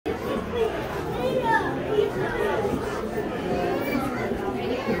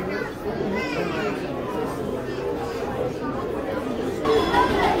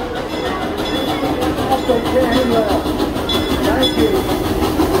Thank you.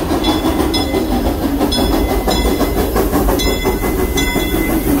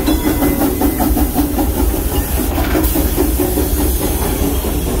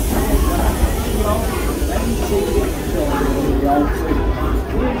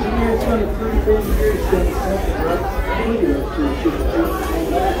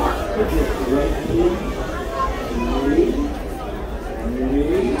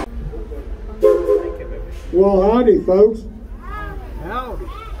 Well, howdy, folks. Howdy.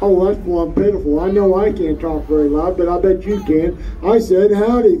 Oh, that's plumb pitiful. I know I can't talk very loud, but I bet you can. I said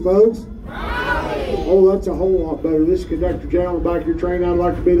howdy, folks. Howdy. Oh, that's a whole lot better. This is Conductor Jay on the back of your train. I'd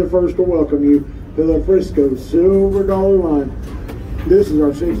like to be the first to welcome you to the Frisco Silver Dollar Line. This is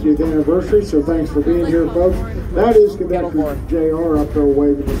our 60th anniversary, so thanks for being here, folks. That is Conductor JR up there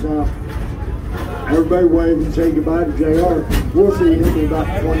waving us out. Everybody wave and say goodbye to JR. We'll see him in about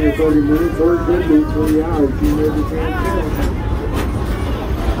 20 or 30 minutes, or it could be 3 hours. You never can tell.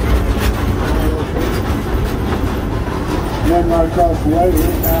 Then right across the way,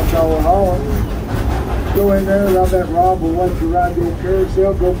 here's $5 hauler. Go in there, I bet Rob will let you ride the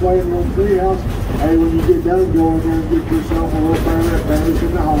carousel, go play in the little treehouse. Hey, when you get done, go in there and get yourself a little bear that bears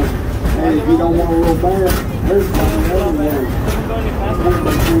in the holler. Hey, if you don't want a little bear, there's one everywhere. No,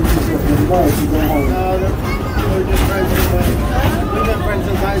 they're just friends anyway. We've been friends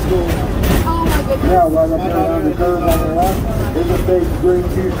since high school. Yeah, right up there on the curve on the left, there's a big green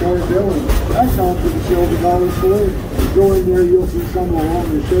two-story building. That's home to the Silver Dollar Saloon. Go in there, you'll see some of the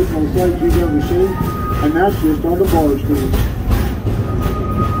longest signal plates you've ever seen, and that's just on the bar stool.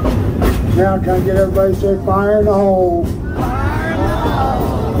 Now, can I get everybody to say fire in the hole? Fire in the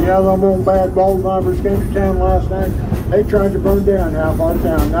hole! Yeah, them old bad bold numbers came to town last night. They tried to burn down half our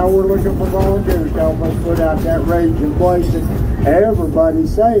town. Now we're looking for volunteers to help us put out that rage and blaze, and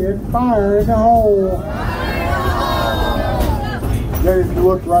everybody's saying fire in the hole. Then if you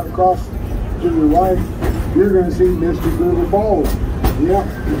look right across to your right, you're going to see Mystic River Ball. Yep.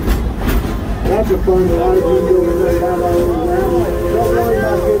 That's a fun ride. You can go in there and ride all over around. Don't worry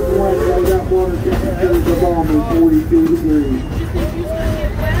about getting wet. That water temperatures are bomb at 42 degrees.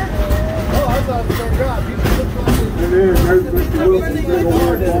 Oh, I thought it was going to drop. And then there's Mr. Wilson's big old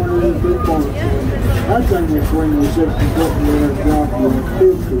red barn and his big barn. That thing will swing with 60 foot in there and drop you in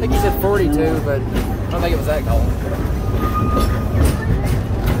 50. I think he said 42, but I don't think it was that cold.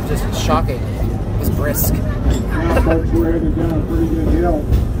 Just shocking. It was brisk. Now, folks, we're headed down a pretty good hill.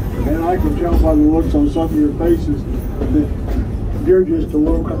 And I can tell by the looks on some of your faces that you're just a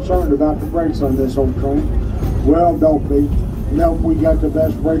little concerned about the brakes on this old train. Well, don't be. No, we got the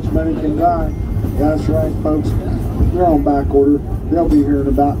best brakes money can buy. That's right, folks. They're on back order. They'll be here in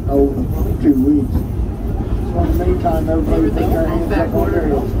about 2 weeks. So in the meantime, everybody put their hands up on their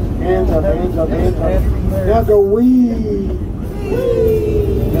heels. Hands up, hands up, hands up. Now go wee!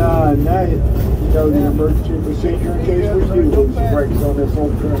 Now you know the emergency procedure in case we do lose the brakes on this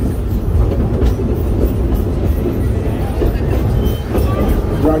old train.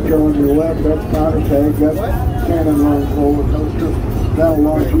 Right there on your left, that's powder keg. That's Cannon Line roller coaster. That'll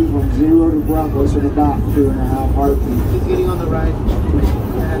launch you from 0 to Broncos in about 2.5 heartbeats. He's getting on the right.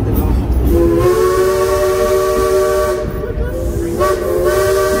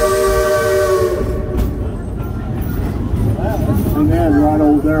 And then right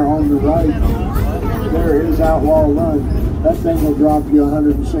over there on the right, there is Outlaw Run. That thing will drop you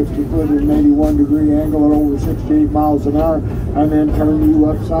 160 foot at an 81 degree angle at over 68 miles an hour, and then turn you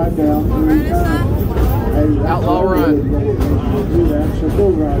upside down 3 times. Hey, Outlaw Run. Do that, so go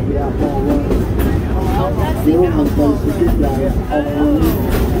ride the Outlaw Run. The only place to get guys off the road.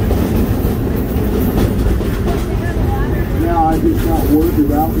 Now I just got word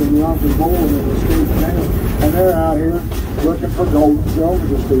about when the office bowling in the state town, and they're out here looking for gold and silver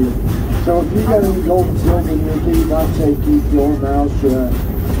to steal. So if you got any gold and silver in your teeth, I'd say keep your mouth shut.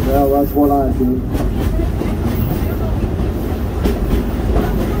 Well, that's what I do.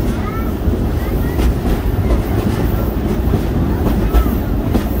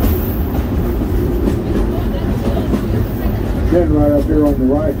 Then right up here on the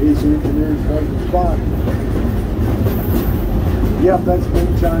right is the engineer's favorite spot. Yep, that's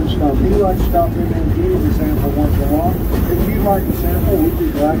moonshine stuff. He likes to stop in and give you a sample once in a while. If you'd like a sample, we'd be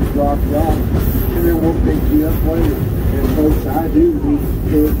glad to drop you off. And then we'll pick you up later. And folks, I do need to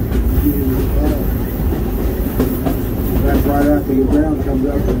pick you up. That's right after the ground comes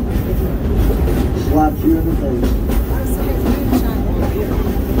up and slaps you in the face.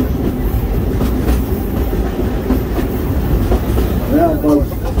 Well, folks,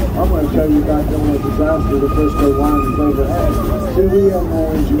 I'm going to tell you about doing what the faster the Frisco line has ever had. See, we have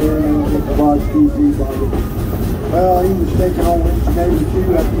no engineering on the Ichabod's QC body. Well, he was taking on engineering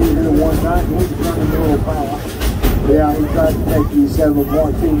too after we were here one night, and he was running a little fast. Yeah, he tried to take these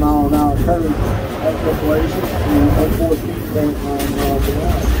 7.2 mile an hour curves at the place, and a 14.9 miles an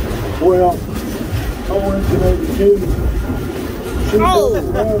hour. Well, engineering too. She was on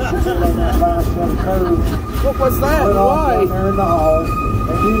that last one curve. What was that? Went off Why? down there in the hall,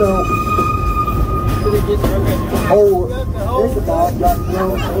 and you know, Ichabod got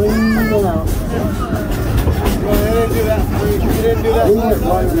thrown clean out. Well, they didn't do that. You didn't do that. We went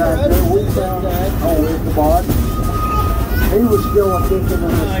running out there. We found Ichabod. He was still a kicking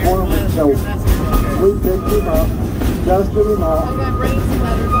and a squirming, so we picked him up, dusted him up,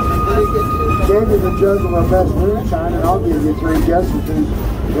 gave him a jug of our best moonshine, and I'll give you 3 guesses who's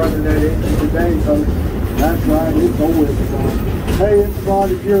running that engine today, folks. That's right, it's old Ichabod. Hey,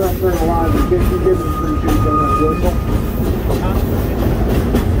 Ichabod, if you're up there alive, can you give me 3 shoots on that whistle?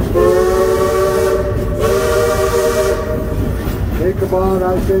 Ichabod, I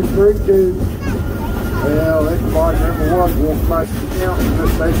said 3 2. Well, Ichabod never was one much to count,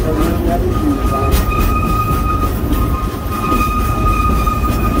 just basically when he had his shoes on.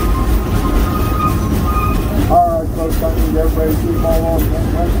 Alright, folks, I need everybody to keep all on one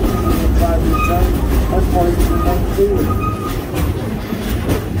person inside your train. That's why you want to do it.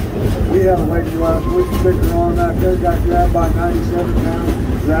 We had a lady last week, sticker on out there, got grabbed by 97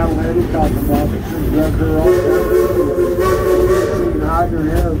 pounds, gravel-headed talking about it, and grabbed her off there. Seen hide her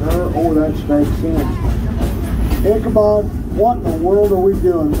hair of her, oh, that stinks in. Ichabod, what in the world are we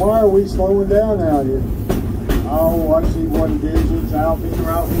doing? Why are we slowing down out here? Oh, I see what it is. It's Alvin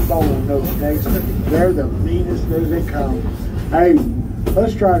bowling those snakes. They're the meanest as they come. Hey,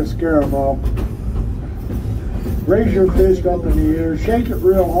 let's try to scare them off. Raise your fist up in the air, shake it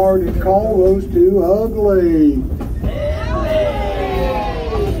real hard, and call those 2 ugly.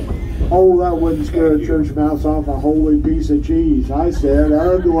 Oh, that wouldn't scare a church mouse off a holy piece of cheese. I said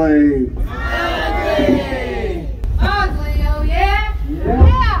ugly. Ugly, oh yeah?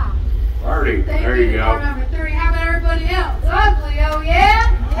 Yeah. Party. There you go. Number 3. How about everybody else? Ugly, oh yeah?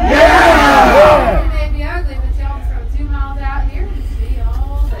 Yeah! You may be ugly, but y'all from 2 miles out here and see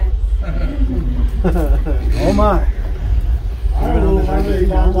all that. Oh my. I don't know how many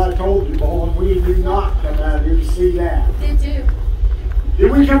times I told you, boy, we do not come out here to see that. Did you?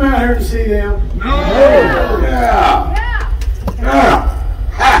 Did we come out here to see them? No! Yeah! Yeah. Yeah!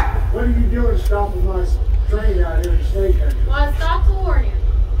 Ha! What are you doing stopping my train out here in Snake Country? Well, I stopped to warn you.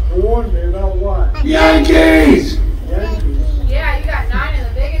 Warn me about what? Yankees! Yankees. Yeah, you got 9 of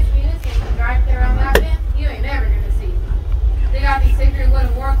the biggest, meanest Yankees right there on that bend. You ain't never gonna see them. They got these secret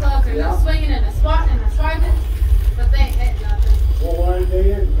little war clubs. They're just swinging and a swatting and a swiping, but they ain't hitting nothing. Well, why ain't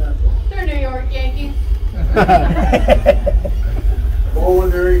they in nothing? They're New York Yankees. Well, when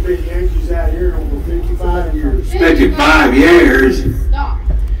there ain't been Yankees out here in over 55 years. 55 years! Stop.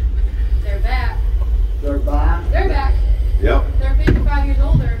 They're back. They're back. They're back. Yep. They're 55 years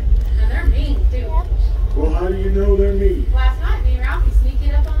older, and they're mean too. Well, how do you know they're me? Last night, me and Ralphie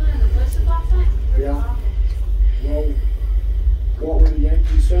sneaked up on them in the bushes last night. Yeah. Well, what were the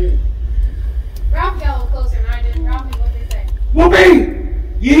Yankees saying? Ralphie got a little closer than I did. Ralphie, what they say? Whoopee!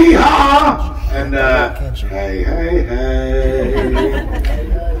 Yeehaw! And, hey, hey, hey.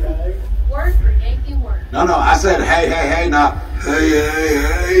 Word for Yankee word. No, I said hey, hey, hey, not hey, hey,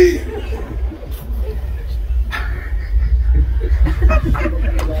 hey.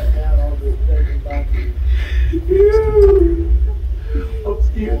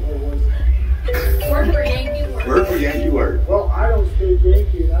 Word for Yankee word. Word for Yankee word. Well, I don't speak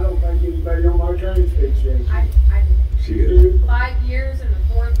Yankee, and I don't think anybody on my train speaks Yankee. I She did. is. 5 years in the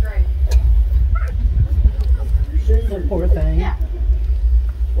 4th grade. You see them? Poor thing. Yeah.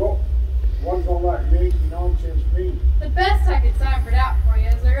 Well, what's all that Yankee nonsense mean? The best I could cipher it out for you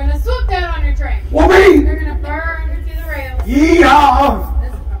is they're going to swoop down on your train. Whoopee! They're going to burn you to the rails. Yeehaw!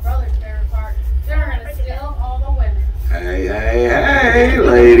 This is my brother's favorite part. They're going to steal all the women. Hey, hey, hey,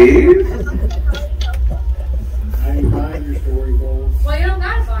 ladies. I ain't buying your story, boy. Well, you don't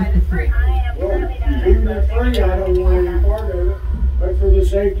got to buy it. It's free. Well, even if free, I don't want any part of it. But for the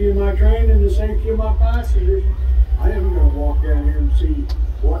safety of my train and the safety of my passengers, I am going to walk down here and see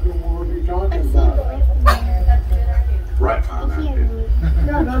what in the world you're talking about. That's a good idea. Right, fine, that I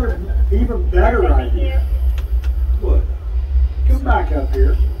got another even better idea. What? Come back up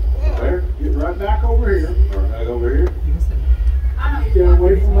here. There, get right back over here. Right over here. I know Stay you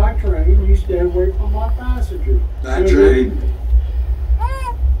away from my train. You stay away from my passengers. That train.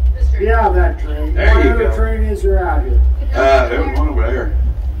 This train. Yeah, that train. There What you other go. train is there out here? There's one over there.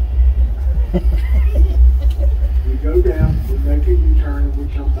 go down, we make a U-turn, and we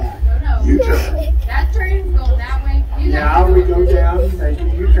come back. No. U-turn. That train's going that way. You Now we go down, make a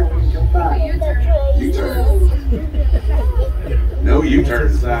U-turn, and come back. U-turn. No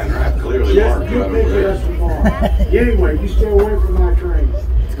U-turn sign, right? Clearly Just marked. you pick it up tomorrow. Anyway, you stay away from my train.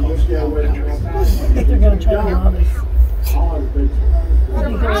 You stay away from my train. They're going to try to be honest.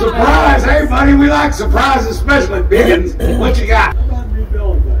 Surprise! Hey, buddy, we like surprises, especially biggins. What you got? How about new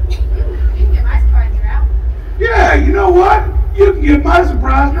belly button? You can get my surprise out. Yeah, you know what? You can give my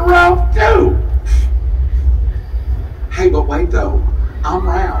surprise to Ralph, too. Hey, but wait, though. I'm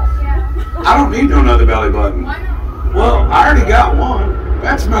Ralph. Yeah. I don't need no another belly button. Why not? Well, I already got one.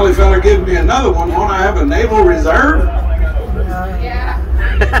 That smelly fella giving me another one. Won't I have a naval reserve? Yeah.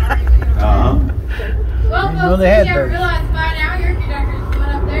 Uh-huh. Well, know folks, they if had you ever those. realize by now your conductor's going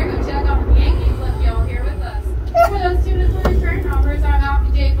up there, go check on the Yankees, left y'all here with us. For those two notorious train robbers, I'm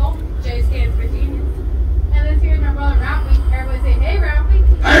Alfie J. Bolton, J stands for genius. And this here's my brother Ralphie. Everybody say, hey, Ralphie.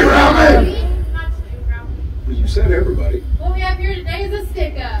 Hey, Ralphie. Not you, Ralphie. Well, you said everybody. What we have here today is a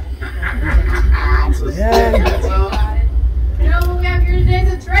stick-up. Yeah. You know what we have here today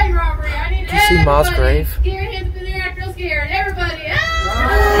is a train robbery. I need Did you see Moss everybody. Grave? Get your hands up in the air, I feel scared. Everybody.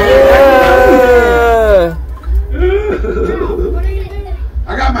 Ah! What are you doing?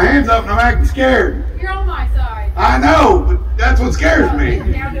 I got my hands up and I'm acting scared. You're on my side. I know, but that's what scares me.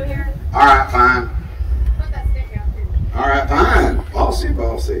 Down to here. All right, fine. Put that stick out too. All right, fine. Bossy,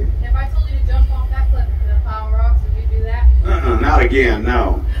 bossy. If I told you to jump off that cliff into the pile of rocks, would you do that? Not again,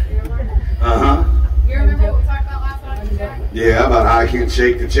 no. You remember? Uh-huh. You remember what we talked about last night, Jack? Yeah, about how I can't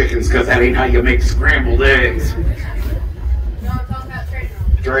shake the chickens because that ain't how you make scrambled eggs. You know what I'm talking about? Train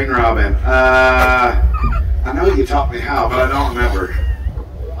Train robbing. robbing. I know you taught me how, but I don't remember.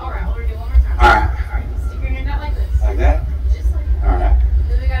 Alright, we'll do it one more time. All right. Alright, stick your hand out like this. Like that? Just like that. All right.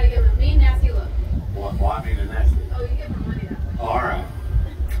 Then we gotta give him a mean, nasty look. Well, I mean, and that's it. Oh, you give him money that way. All right.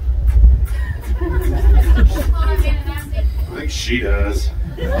 Hold on, mean and nasty. I think she does.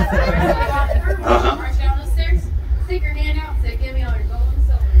 Uh-huh. March down those stairs. Stick your hand out and say, give me all your gold and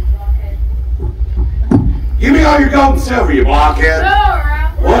silver, you blockhead. Give me all your gold and silver, you blockhead. No,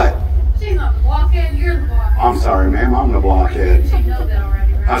 Ralph. What? She's not the blockhead, you're the blockhead. I'm sorry, ma'am. I'm the blockhead. She knows that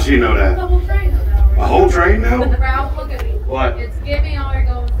already, Ralph. How'd she know The that? whole train knows that already. A whole train know? Ralph, look at me. What? It's give me all your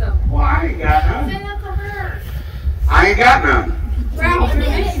gold and silver. Well, I ain't got Say none. that to her. I ain't got none. Ralph, you're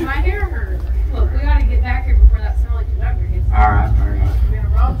making my hair hurt. Look, we gotta get back here before that smelly conductor gets here. All right, all right. We're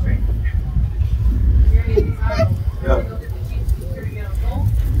gonna rob train. You're gonna get these items. Yep. You're gonna go get the cheap. You're gonna get them gold,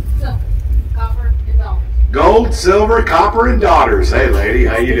 silver, copper, and dollars. Gold, silver, copper, and daughters. Hey, lady,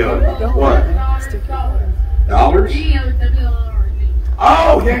 how you doing? What? Dollars?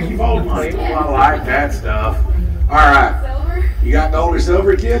 Oh, Yankee Fold money. Well, I like that stuff. All right. Silver? You got gold or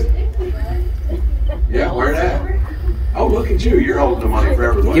silver, kid? Yeah, where that? Oh, look at you. You're holding the money for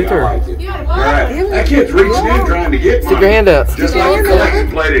everybody. Give her. I like it. You got All what? right. That kid's reaching in trying to get money. Stick your hand up. Just like a collection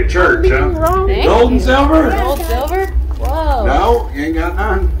plate at church, huh? Gold and silver? Gold, silver? Whoa. No, you ain't got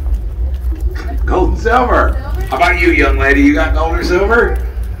none. Gold and silver. How about you, young lady? You got gold or silver?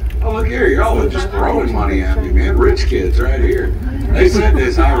 Oh, look here. You're all just throwing money at me, man. Rich kids right here. They said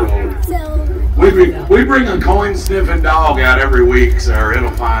this high roller. We bring a coin sniffing dog out every week, sir.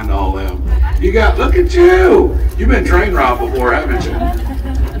 It'll find all them. You got, look at you. You've been train robbed before, haven't you?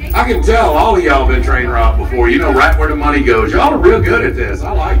 I can tell all of y'all been train robbed before. You know right where the money goes. Y'all are real good at this.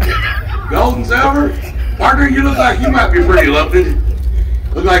 I like it. Gold and silver? Partner, you look like you might be pretty loaded.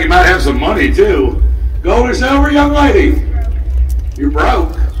 Look like you might have some money, too. Gold or silver, young lady? You're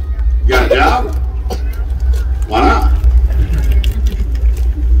broke. You got a job? Why not?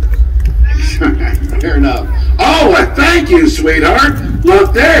 Fair enough. Oh, well, thank you, sweetheart.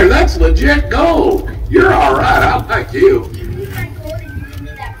 Look there, that's legit gold. You're all right. I like you.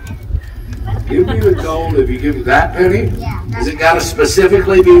 Give me the gold if you give me that penny. Yeah. Does it got to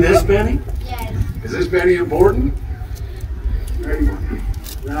specifically be this penny? Yes. Is this penny important? Ready?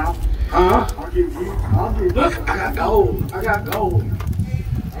 Now, Huh? I'll give you. Look, I got gold. I got gold.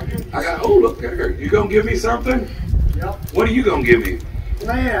 Oh, look there. You gonna give me something? Yep. What are you gonna give me?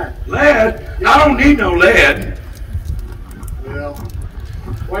 Land. Lead? I don't need no lead. Well,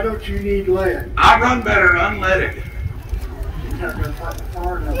 why don't you need lead? I run better unleaded. You're not going to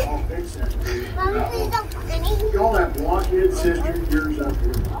far enough, I'll fix that. Mommy, please don't put any. Y'all have blockhead sister, yours up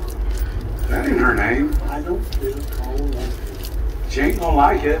here. That ain't her name. I don't care. Call her up here. She ain't gonna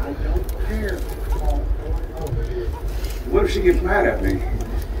like it. I don't care. Call her over here. What if she gets mad at me?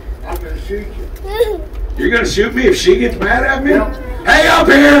 I'm going to shoot you. You're gonna shoot me if she gets mad at me? Yep. Hey, up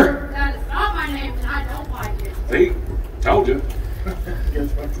here! That is not my name, and I don't like it. See? Told you.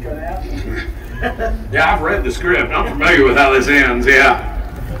 Guess what's going to happen? Yeah, I've read the script. I'm familiar with how this ends, yeah.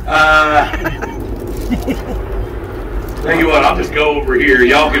 Tell you what, I'll just go over here.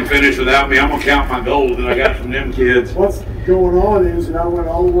 Y'all can finish without me. I'm going to count my gold that I got from them kids. What's going on is that I went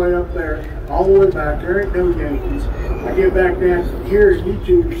all the way up there, all the way back. There ain't no Yankees. I get back down here and you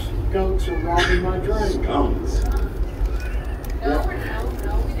two skunks are robbing my train. Skunks? No, we didn't.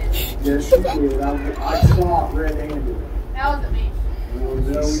 Yes, you did. I saw it red-handed. That wasn't me. Oh,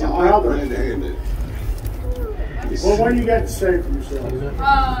 no, your Saw it brother. red-handed. Well, what do you got to say for yourself?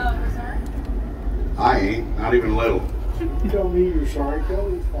 Sorry. I ain't. Not even little. You don't need your sorry.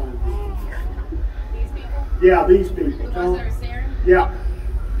 Go, it's fine. These people? Yeah, these people. The ones that are staring? Yeah.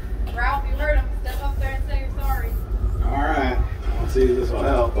 Ralph, you heard them. Step up there and say you're sorry. All right. I'll see if this will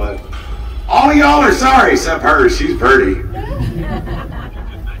help, but all of y'all are sorry except her. She's pretty.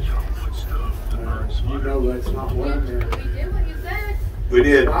 You know that's not what I meant. We did what you said. We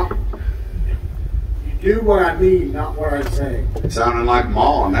did. You do what I mean, not what I say. Sounding like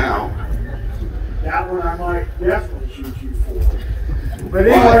Ma now. That one I might definitely shoot you for. But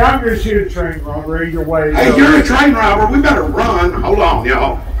anyway, I'm going to shoot a train robber either way. Hey, you're a train robber. We better run. Hold on,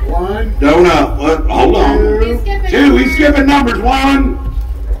 y'all. One. Donut. What? Hold on. He's skipping Two. He's skipping numbers. 1,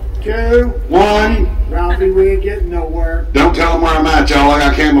 2, 1. Ralphie, we ain't getting nowhere. Don't tell him where I'm at, y'all. I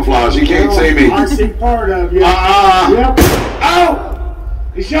got camouflage. He can't see me. I see part of you. Yep. Yep. Oh!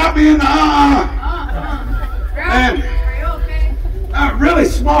 He shot me in the Ralph, Man. are you okay? Really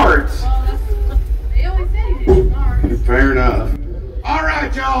smart. Well, they always say you're smart. Fair enough. All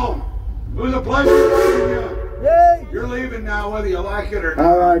right, y'all. It was a pleasure meeting you. Yay! You're leaving now, whether you like it or not.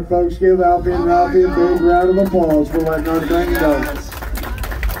 All right, folks, give Alfie and Ralphie a big round of applause for letting our train go.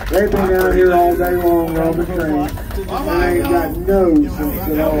 They've been out here all day long robbing trains. They ain't got no sense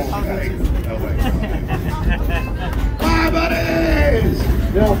at all. Bye, buddies!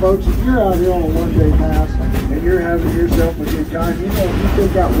 Now, folks, if you're out here on a one-day pass and you're having yourself a good time, you know, if you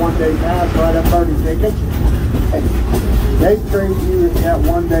take that one-day pass, right up 30 tickets, they trade you that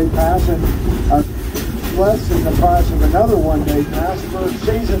one-day pass and less than the price of another one-day pass for a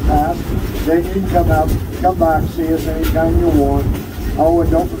season pass. Then you can come back, see us anytime you want. Oh,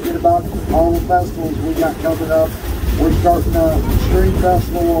 and don't forget about all the festivals we got coming up. We're starting a Street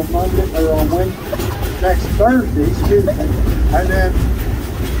Festival on Monday, or on next Thursday, excuse me. And then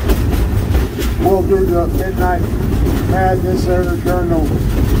we'll do the Midnight Madness there during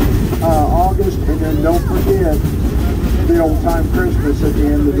August. And then don't forget the old time Christmas at the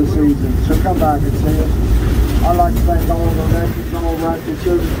end of the season. So come back and see us. I'd like to thank all of our veterans, all of our active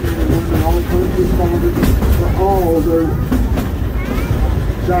servicemen and women, all the first responders for all of their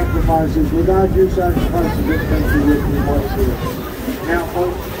sacrifices. Without your sacrifices, this country wouldn't be what it is. Now,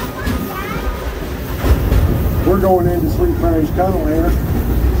 folks, we're going into Sweet Mary's Tunnel here,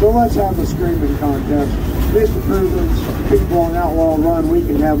 so let's have a screaming contest. Mr. Cruisen's people on Outlaw Run, we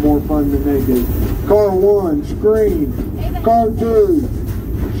can have more fun than they do. Car 1, scream. Car 2,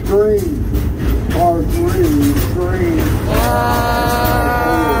 scream. Car 3, scream.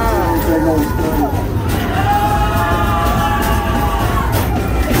 They're going to scream.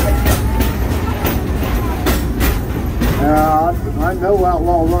 I know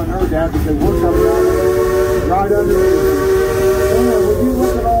Outlaw Run heard that because we're coming out right underneath it. And would you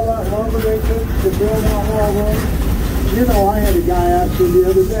look at all that lumber they took to build Outlaw Run? You know, I had a guy ask me the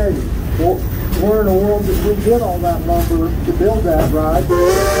other day, well, where in the world did we get all that lumber to build that ride? I just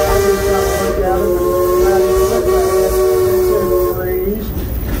got to look at it and trees.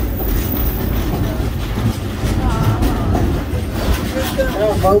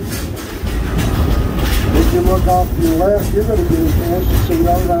 Now, folks, if you look off to your left, you're going to get a chance to see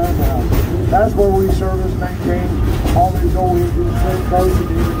our house. That's where we service, maintain all these old engines, train cars,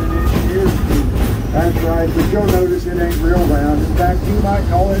 and even an engineer's team. That's right, but you'll notice it ain't real round. In fact, you might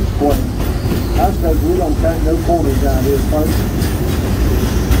call it square. That's because we don't cut no corners out here, folks.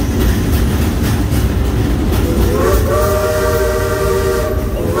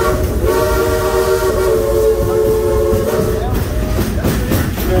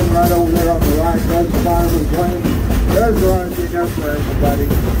 Then right over there on the right, that's the fireman's lane. There's the line being up for everybody.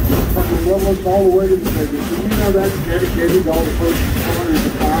 From the littlest all the way to the biggest. And you know that's dedicated to all the first responders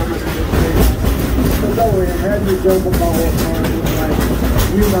and firemen in this state. So go ahead, have yourself a ball of fun tonight.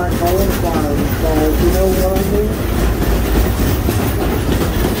 You might call it a fireman's ball. You know what I mean?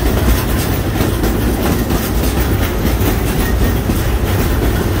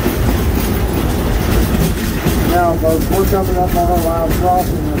 Now, folks, we're coming up on our last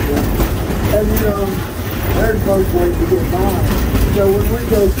crossing up there. And you know, there's folks waiting to get by. So when we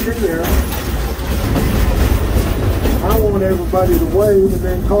go through there, I want everybody to wave, and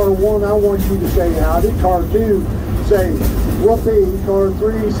then car 1, I want you to say howdy. Car 2, say whoopee. Car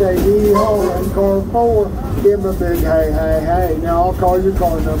 3, say hee-haw. And car 4, give them a big hey, hey, hey. Now I'll call your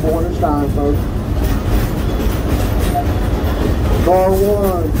car number when it's time, folks. Car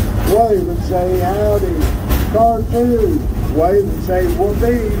 1, wave and say howdy. Car 2, wave and say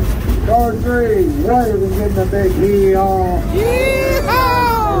whoopee. Car 3, wave and give them a big hee-haw.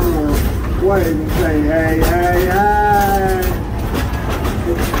 Yeehaw! Wave and say hey, hey, hey.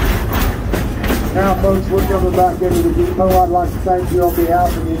 Now, folks, we're coming back into the depot. I'd like to thank you on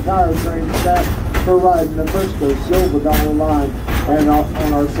behalf of the entire train staff for riding the Frisco Silver Dollar Line and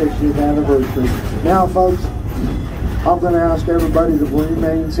on our 60th anniversary. Now, folks, I'm going to ask everybody to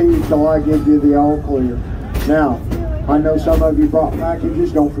remain seated until I give you the all clear. Now, I know some of you brought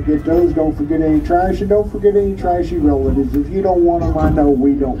packages. Don't forget those. Don't forget any trash, and don't forget any trashy relatives. If you don't want them, I know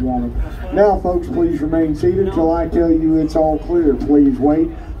we don't want them. Now, folks, please remain seated until I tell you it's all clear. Please wait.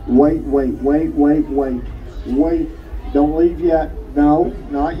 Wait, wait, wait, wait, wait. Wait. Don't leave yet. No,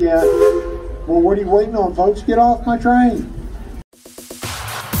 not yet. Well, what are you waiting on, folks? Get off my train.